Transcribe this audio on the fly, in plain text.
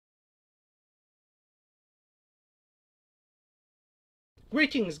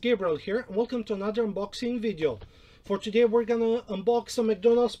Greetings, Gabriel here, and welcome to another unboxing video. For today we're gonna unbox some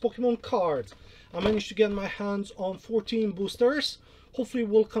McDonald's Pokemon cards. I managed to get my hands on 14 boosters. Hopefully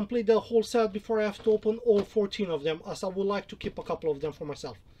we'll complete the whole set before I have to open all 14 of them, as I would like to keep a couple of them for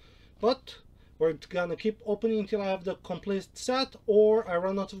myself. But we're gonna keep opening until I have the complete set or I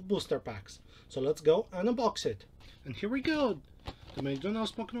run out of booster packs. So let's go and unbox it. And here we go, the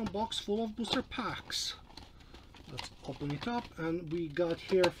McDonald's Pokemon box full of booster packs. Let's open it up, and we got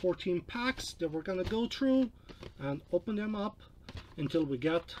here 14 packs that we're gonna go through and open them up until we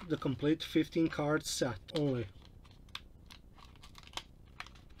get the complete 15 card set only.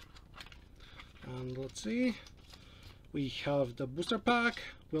 And let's see, we have the booster pack.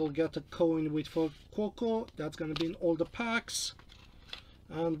 We'll get a coin with for Coco, that's gonna be in all the packs.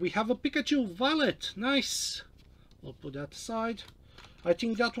 And we have a Pikachu Violet, nice. We'll put that aside. I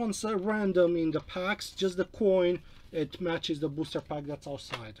think that one's random in the packs, just the coin, it matches the booster pack that's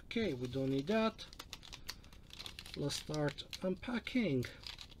outside. Okay, we don't need that. Let's start unpacking.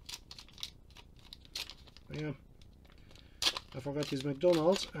 Yeah, I forgot it's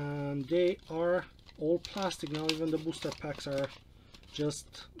McDonald's, and they are all plastic now. Even the booster packs are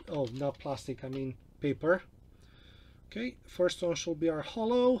just, oh, not plastic, I mean paper. Okay, first one should be our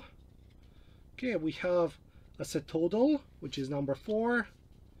holo. Okay, we have a Setodal, which is number 4.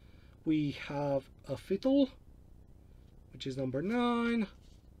 We have a Fiddle, which is number 9.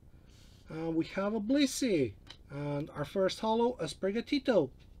 And we have a Blissey. And our first holo, a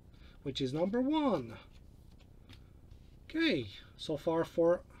Sprigatito, which is number 1. Okay, so far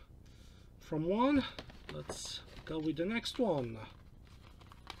from 1. Let's go with the next one.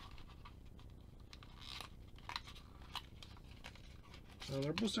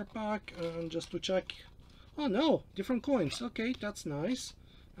 Another booster pack, and just to check. Oh no, different coins. Okay, that's nice.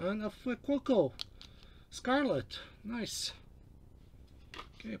 And a Fuecoco Scarlet, nice.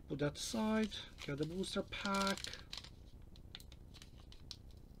 Okay, put that aside. Get the booster pack.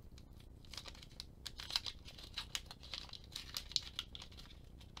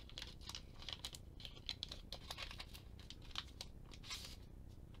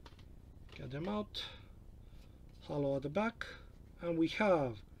 Get them out. Holo at the back, and we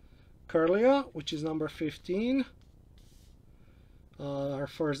have Curlia, which is number 15, our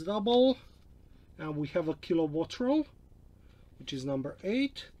first double, and we have a Kilowattrel, which is number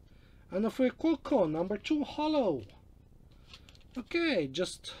 8, and a Fuecoco, number 2 holo. Okay,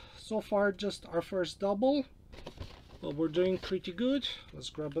 just so far just our first double, but we're doing pretty good. Let's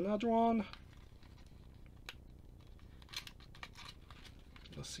grab another one.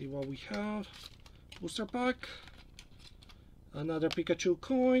 Let's see what we have. Booster pack. Another Pikachu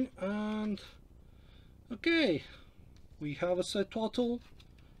coin, and okay, we have a Setodal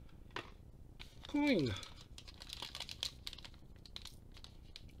coin.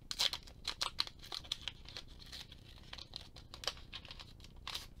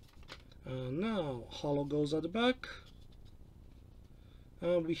 And now holo goes at the back,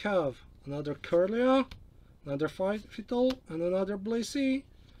 and we have another Curlia, another Fiddle, and another Blissey,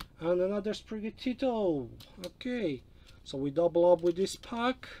 and another Sprigatito. Okay, so we double up with this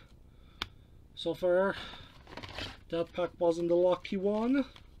pack. So far that pack wasn't the lucky one.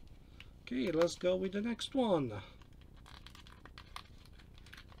 Okay, let's go with the next one.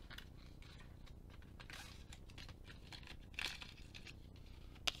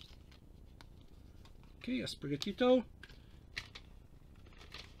 Okay, a Sprigatito.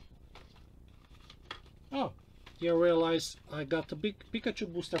 Oh, you realize I got the big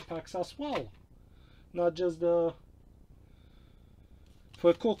Pikachu booster packs as well, not just the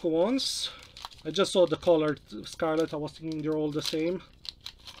Fuecoco ones. I just saw the colored Scarlet, I was thinking they're all the same,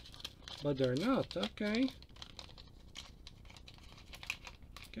 but they're not. Okay.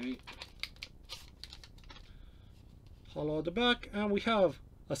 Okay. Holo at the back, and we have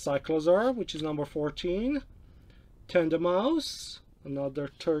a Cyclozar, which is number 14, Tandemaus, another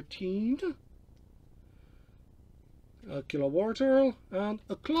 13, a Kilowattrel, and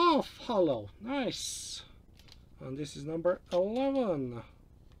a Cloth holo. Nice. And this is number 11.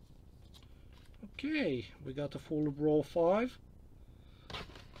 Okay, we got a full row 5.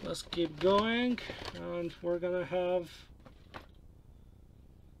 Let's keep going, and we're gonna have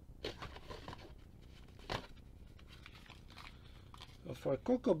a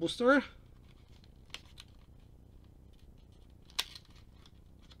Fuecoco booster.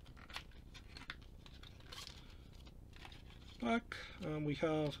 Pack, and we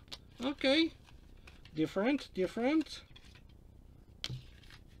have, okay, different,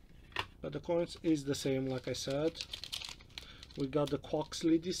 but the coins is the same. Like I said, we got the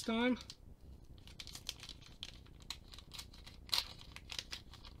Quaxley this time.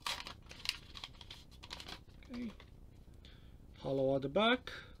 hollow at the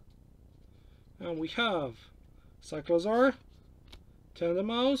back, and we have Cyclozar,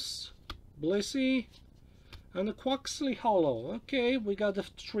 Tandemaus, Blissey, and a Quaxley hollow. Okay, we got the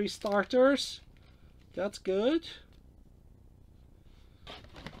 3 starters. That's good.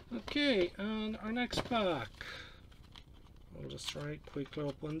 Okay, and our next pack. I'll just try quickly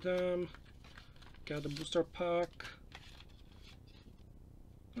open them. Get the booster pack.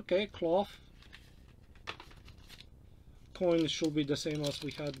 Okay, cloth. Coin should be the same as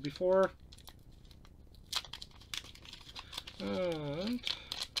we had before. And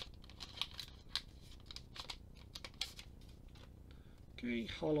okay,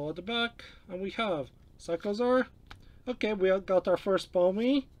 hollow at the back, and we have Cyclozar. Okay, we have got our first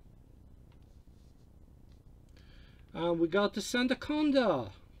Pommy. And we got the Sandaconda,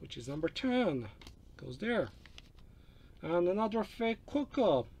 which is number 10. Goes there. And another fake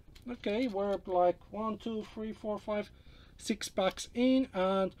Coco. Okay, we're like 1, 2, 3, 4, 5, 6 packs in,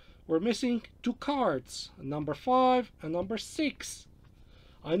 and we're missing 2 cards. Number 5 and number 6.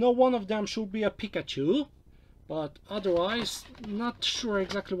 I know one of them should be a Pikachu, but otherwise, not sure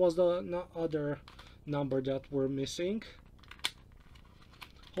exactly what's the other number that we're missing.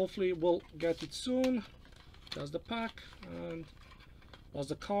 Hopefully we'll get it soon. That's the pack, and that's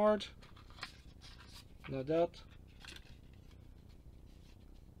the card. Not that.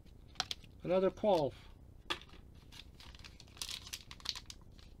 Another 12.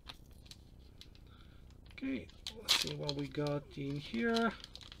 Okay, let's see what we got in here.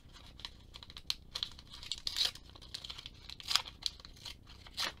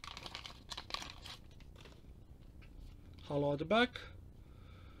 Hollow at the back,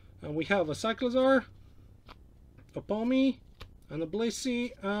 and we have a Cyclozar, a Pommy, and a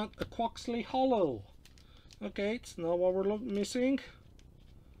Blissey, and a Quaxley hollow. Okay, it's not what we're missing.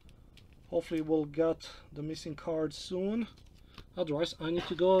 Hopefully we'll get the missing cards soon. Otherwise I need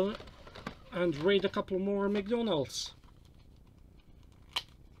to go and raid a couple more McDonald's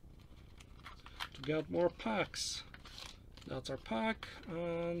to get more packs. That's our pack,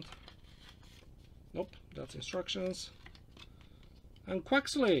 and nope, that's instructions. And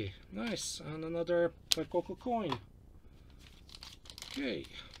Quaxley, nice, and another Coco coin. Okay.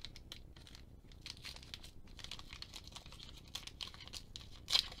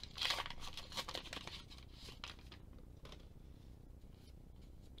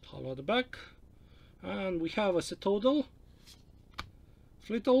 Hollow at the back, and we have a Cetoadle,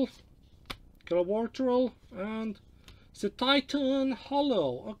 Flittle, Kilowattrel, and Cetitan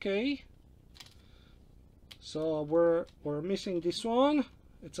hollow. Okay. So we're missing this one.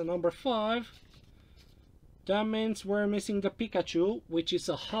 It's a number 5. That means we're missing the Pikachu, which is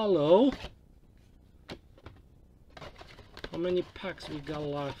a hollow. How many packs we got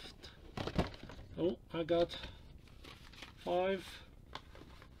left? Oh, I got 5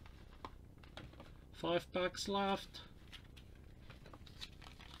 packs left.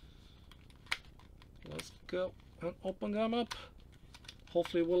 Let's go and open them up.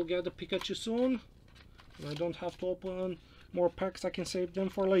 Hopefully we'll get the Pikachu soon. I don't have to open more packs, I can save them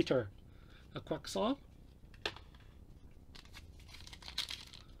for later. A Quaxaw.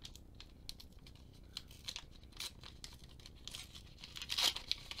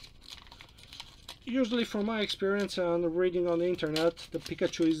 Usually from my experience and reading on the internet, the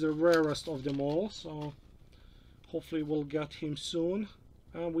Pikachu is the rarest of them all, so hopefully we'll get him soon.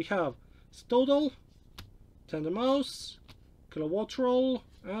 And we have Cetoadle, Tandemaus, Kilowattrel,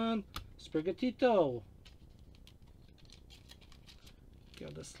 and Sprigatito.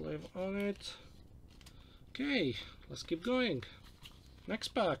 Get the slave on it. Okay, let's keep going. Next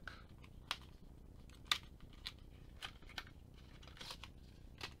pack.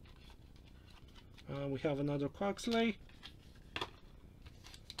 We have another Quaxley.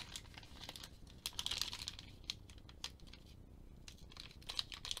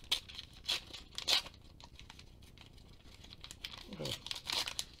 Oh,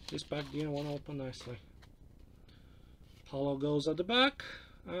 this pack didn't want to open nicely. Hollow goes at the back,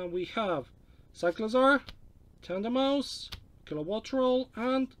 and we have Cyclozar, Tandemaus, Kilowattrel,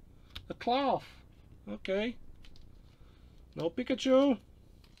 and a Cloth. Okay. No Pikachu.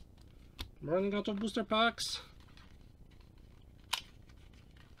 I'm running out of booster packs.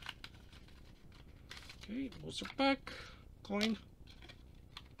 Okay, booster pack, coin.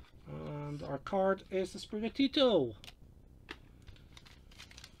 And our card is the Sprigatito.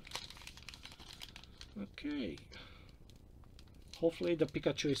 Okay. Hopefully the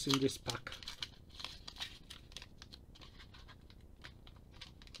Pikachu is in this pack.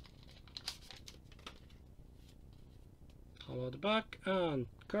 Hollow at the back, and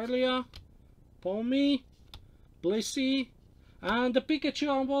Carlia, Pommy, Blissey, And the Pikachu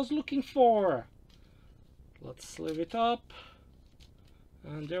I was looking for. Let's sleeve it up.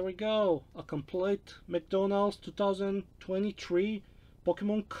 And there we go. A complete McDonald's 2023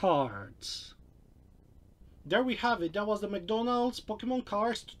 Pokemon cards. There we have it. That was the McDonald's Pokemon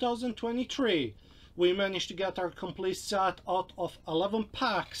Cards 2023. We managed to get our complete set out of 11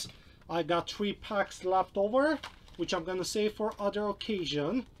 packs. I got 3 packs left over, which I'm gonna save for other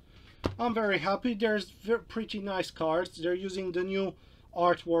occasion. I'm very happy. There's pretty nice cards. They're using the new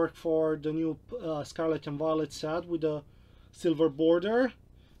artwork for the new Scarlet and Violet set with a silver border,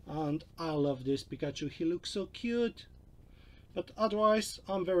 and I love this Pikachu. He looks so cute. But otherwise,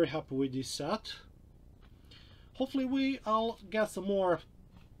 I'm very happy with this set. Hopefully I'll get some more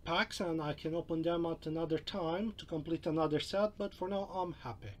packs and I can open them at another time to complete another set, but for now I'm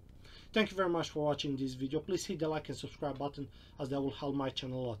happy. Thank you very much for watching this video. Please hit the like and subscribe button, as that will help my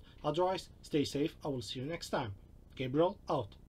channel a lot. Otherwise, stay safe. I will see you next time. Gabriel out.